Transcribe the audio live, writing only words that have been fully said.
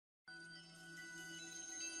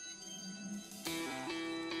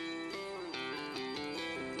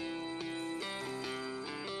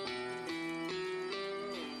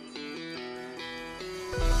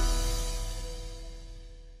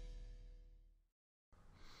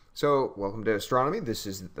So, welcome to Astronomy. This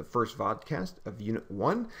is the first vodcast of Unit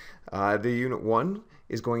 1. The Unit 1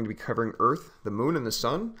 is going to be covering Earth, the Moon, and the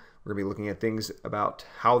Sun. We're going to be looking at things about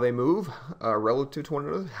how they move relative to one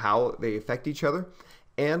another, how they affect each other,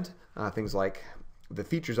 and things like the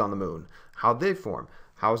features on the Moon, how they form,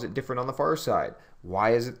 how is it different on the far side,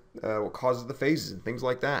 why is it, what causes the phases, and things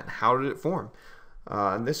like that. How did it form?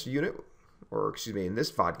 In this unit, in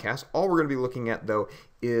this vodcast, all we're going to be looking at, though,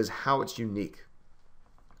 is how it's unique.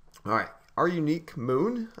 All right, our unique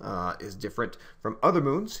moon is different from other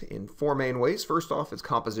moons in four main ways. First off, its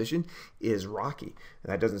composition is rocky.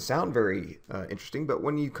 That doesn't sound very interesting, but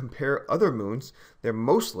when you compare other moons, they're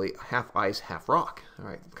mostly half ice, half rock. All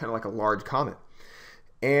right, kind of like a large comet.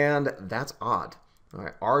 And that's odd. All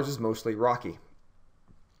right, ours is mostly rocky.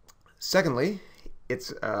 Secondly,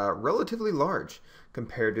 it's relatively large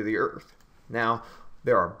compared to the Earth. Now,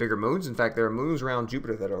 there are bigger moons. In fact, there are moons around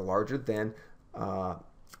Jupiter that are larger than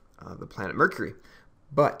the planet Mercury.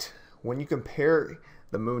 But when you compare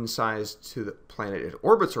the moon size to the planet it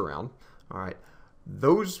orbits around, all right,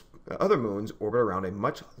 those other moons orbit around a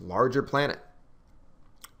much larger planet.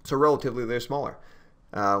 So relatively, they're smaller.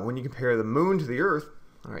 When you compare the moon to the Earth,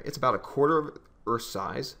 all right, it's about a quarter of Earth's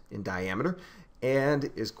size in diameter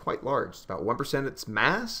and is quite large. It's about 1% its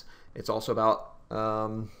mass. It's also about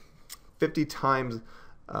 50 times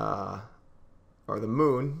or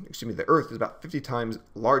the Earth is about 50 times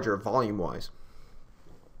larger volume-wise.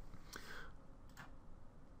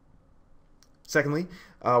 Secondly,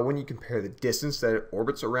 when you compare the distance that it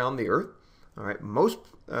orbits around the Earth, all right, most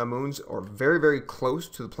moons are very, very close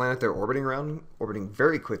to the planet they're orbiting around, orbiting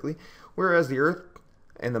very quickly, whereas the Earth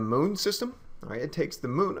and the Moon system, all right, it takes the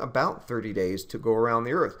Moon about 30 days to go around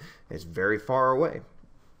the Earth. It's very far away.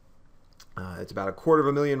 It's about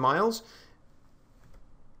 250,000 miles.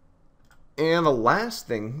 And the last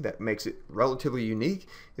thing that makes it relatively unique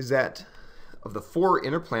is that of the four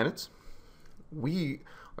inner planets, we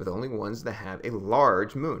are the only ones that have a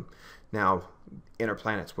large moon. Now, inner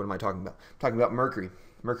planets, what am I talking about? I'm talking about Mercury.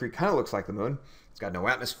 Mercury kind of looks like the moon. It's got no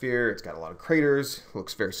atmosphere. It's got a lot of craters.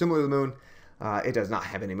 Looks very similar to the moon. It does not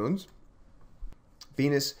have any moons.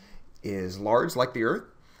 Venus is large like the Earth.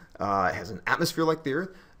 It has an atmosphere like the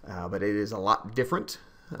Earth, but it is a lot different,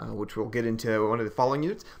 which we'll get into one of the following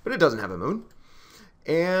units, but it doesn't have a moon.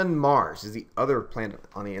 And Mars is the other planet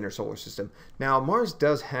on the inner solar system. Now, Mars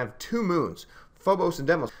does have two moons, Phobos and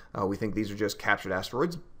Deimos. We think these are just captured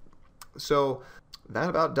asteroids. So that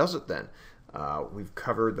about does it then. We've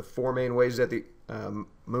covered the four main ways that the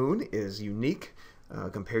moon is unique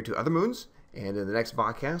compared to other moons. And in the next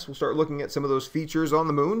podcast, we'll start looking at some of those features on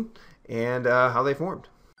the moon and how they formed.